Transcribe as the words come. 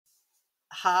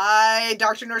Hi,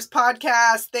 Dr. Nurse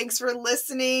Podcast. Thanks for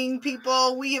listening,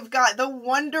 people. We have got the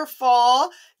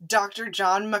wonderful Dr.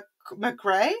 John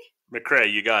McRae.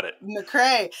 McRae, you got it.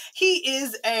 McRae. He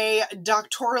is a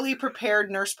doctorally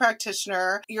prepared nurse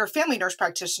practitioner. You're a family nurse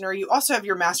practitioner. You also have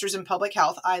your master's in public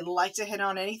health. I like to hit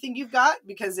on anything you've got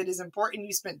because it is important.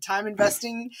 You spent time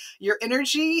investing your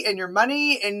energy and your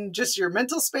money and just your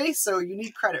mental space, so you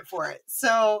need credit for it.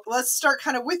 So let's start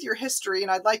kind of with your history, and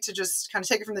I'd like to just kind of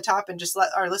take it from the top and just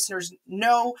let our listeners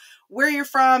know where you're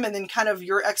from and then kind of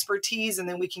your expertise, and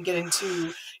then we can get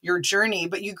into your journey.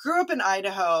 But you grew up in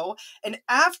Idaho, and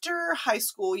after high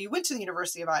school, you went to the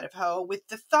University of Idaho with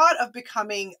the thought of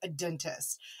becoming a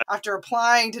dentist. After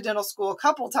applying to dental school a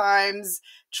couple times,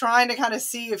 trying to kind of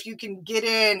see if you can get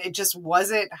in, it just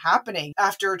wasn't happening.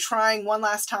 After trying one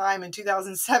last time in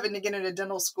 2007 to get into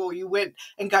dental school, you went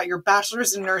and got your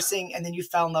bachelor's in nursing, and then you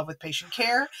fell in love with patient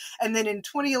care. And then in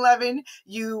 2011,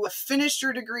 you finished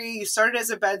your degree. You started as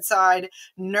a bedside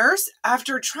nurse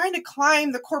after trying to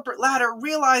climb the corporate ladder,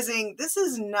 realizing this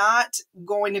is not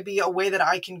going to be a way that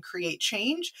I can create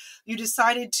change. You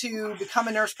decided to become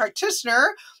a nurse practitioner,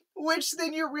 which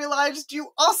then you realized you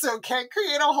also can't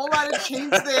create a whole lot of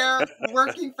change there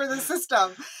working for the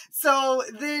system. So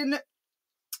then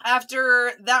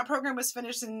after that program was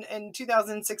finished in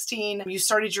 2016, you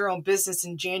started your own business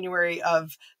in January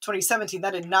of 2017.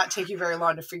 That did not take you very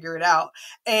long to figure it out.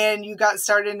 And you got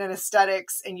started in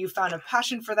aesthetics and you found a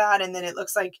passion for that. And then it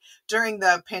looks like during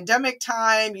the pandemic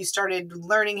time, you started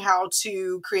learning how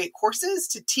to create courses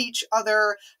to teach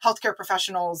other healthcare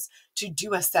professionals to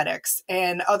do aesthetics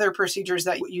and other procedures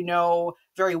that you know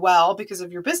very well because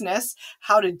of your business,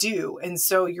 how to do. And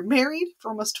so you're married for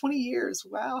almost 20 years.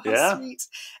 Wow, how sweet.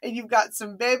 And you've got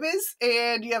some babies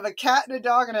and you have a cat and a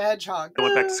dog and a hedgehog. I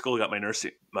went back to school, got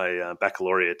my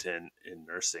baccalaureate in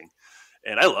nursing,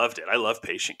 and I loved it. I love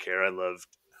patient care. I loved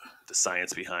the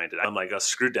science behind it. I'm like, oh,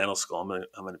 screw dental school.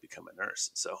 I'm gonna become a nurse.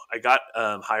 So I got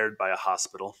hired by a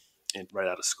hospital right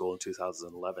out of school in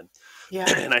 2011. Yeah.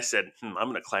 And I said, I'm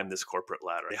going to climb this corporate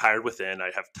ladder. I hired within.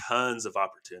 I have tons of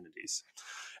opportunities.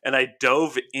 And I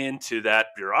dove into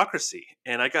that bureaucracy.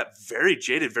 And I got very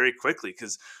jaded very quickly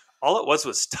because all it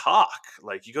was talk.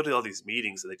 Like you go to all these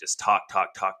meetings and they just talk. And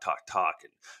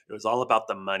it was all about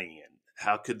the money and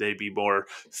how could they be more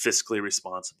fiscally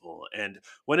responsible. And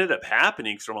what ended up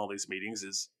happening from all these meetings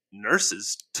is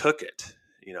nurses took it.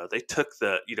 They took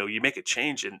you make a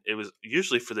change, and it was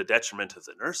usually for the detriment of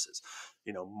the nurses.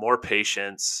 More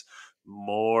patients,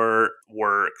 more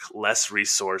work, less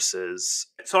resources.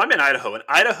 So I'm in Idaho, and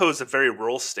Idaho is a very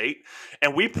rural state,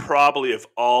 and we probably of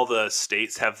all the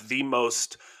states have the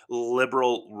most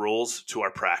liberal rules to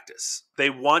our practice. They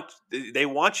want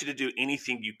you to do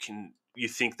anything you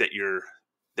think that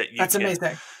That's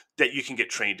amazing. That you can get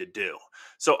trained to do.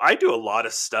 So I do a lot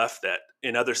of stuff that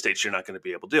in other states you're not going to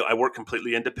be able to do. I work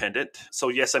completely independent. So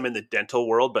yes, I'm in the dental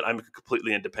world, but I'm a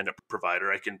completely independent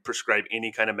provider. I can prescribe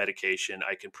any kind of medication.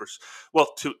 I can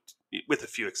with a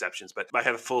few exceptions, but I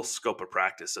have a full scope of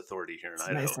practice authority here in That's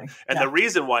Idaho. amazing. And the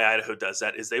reason why Idaho does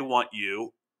that is they want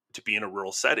you to be in a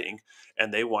rural setting,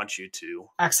 and they want you to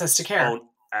access to care.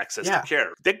 To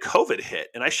care. Then COVID hit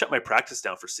and I shut my practice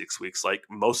down for 6 weeks, like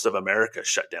most of America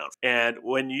shut down. And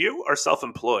when you are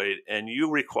self-employed and you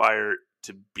require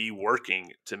to be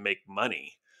working to make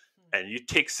money and you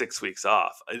take 6 weeks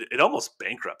off, it almost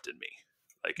bankrupted me.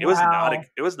 Like it was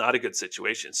not a good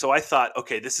situation. So I thought,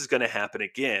 okay, this is going to happen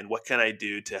again. What can I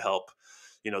do to help,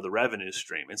 the revenue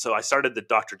stream? And so I started the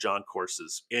Dr. John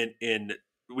courses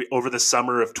over the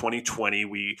summer of 2020.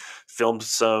 We filmed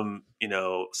some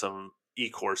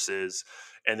e-courses,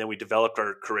 and then we developed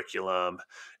our curriculum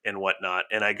and whatnot.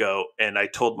 And I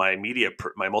told my my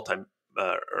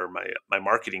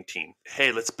marketing team,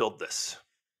 hey, let's build this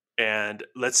and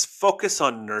let's focus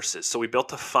on nurses. So we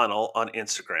built a funnel on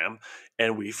Instagram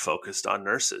and we focused on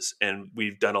nurses, and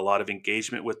we've done a lot of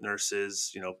engagement with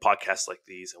nurses, podcasts like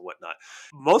these and whatnot.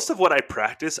 Most of what I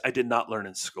practice, I did not learn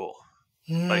in school.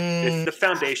 Like it's the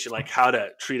foundation, like how to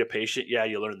treat a patient. Yeah,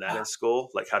 you learn that in school,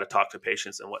 like how to talk to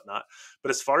patients and whatnot. But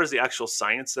as far as the actual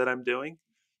science that I'm doing,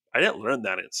 I didn't learn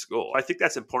that in school. I think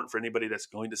that's important for anybody that's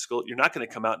going to school. You're not going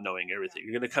to come out knowing everything.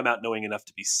 You're going to come out knowing enough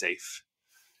to be safe.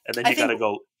 And then you got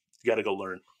to go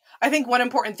learn. I think one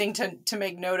important thing to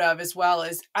make note of as well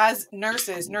is, as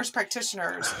nurses, nurse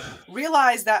practitioners,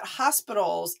 realize that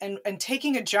hospitals and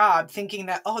taking a job thinking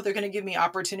that, they're going to give me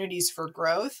opportunities for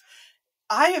growth.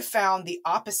 I have found the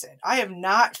opposite. I have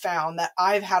not found that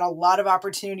I've had a lot of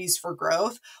opportunities for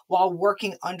growth while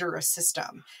working under a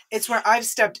system. It's where I've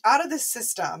stepped out of the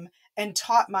system and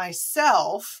taught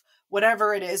myself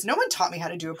whatever it is. No one taught me how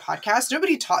to do a podcast.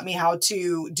 Nobody taught me how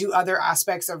to do other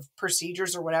aspects of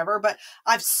procedures or whatever, but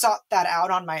I've sought that out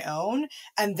on my own.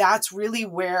 And that's really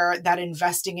where that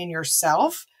investing in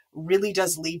yourself really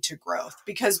does lead to growth,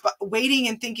 because waiting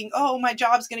and thinking, oh, my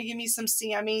job's going to give me some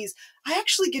CMEs. I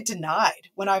actually get denied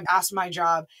when I've asked my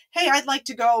job, hey, I'd like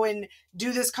to go and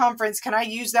do this conference. Can I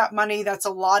use that money that's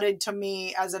allotted to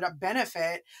me as a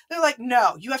benefit? They're like,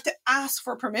 no, you have to ask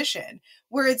for permission.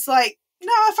 Where it's like,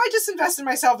 no, if I just invest in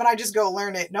myself and I just go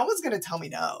learn it, no one's going to tell me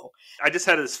no. I just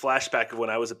had this flashback of when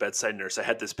I was a bedside nurse. I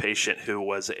had this patient who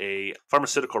was a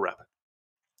pharmaceutical rep,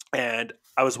 and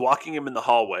I was walking him in the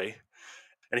hallway.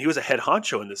 And he was a head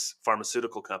honcho in this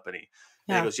pharmaceutical company.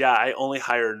 And he goes, yeah, I only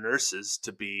hire nurses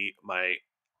to be my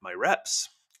reps.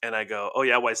 And I go, oh,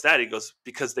 yeah, why is that? He goes,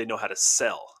 because they know how to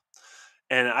sell.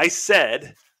 And I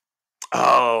said,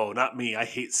 oh, not me. I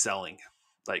hate selling.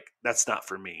 Like, that's not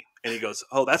for me. And he goes,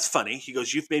 oh, that's funny. He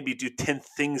goes, you've made me do 10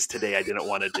 things today I didn't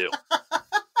want to do.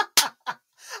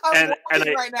 I'm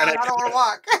walking right now. I don't want to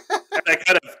walk. And I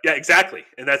kind of, yeah, exactly.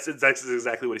 And that's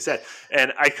exactly what he said.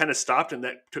 And I kind of stopped and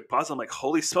that took pause. I'm like,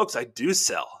 holy smokes, I do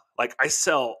sell. Like, I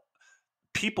sell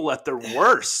people at their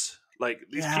worst. Like,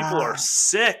 these people are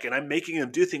sick and I'm making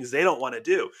them do things they don't want to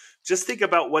do. Just think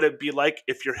about what it'd be like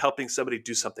if you're helping somebody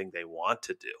do something they want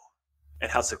to do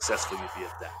and how successful you'd be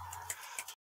at that.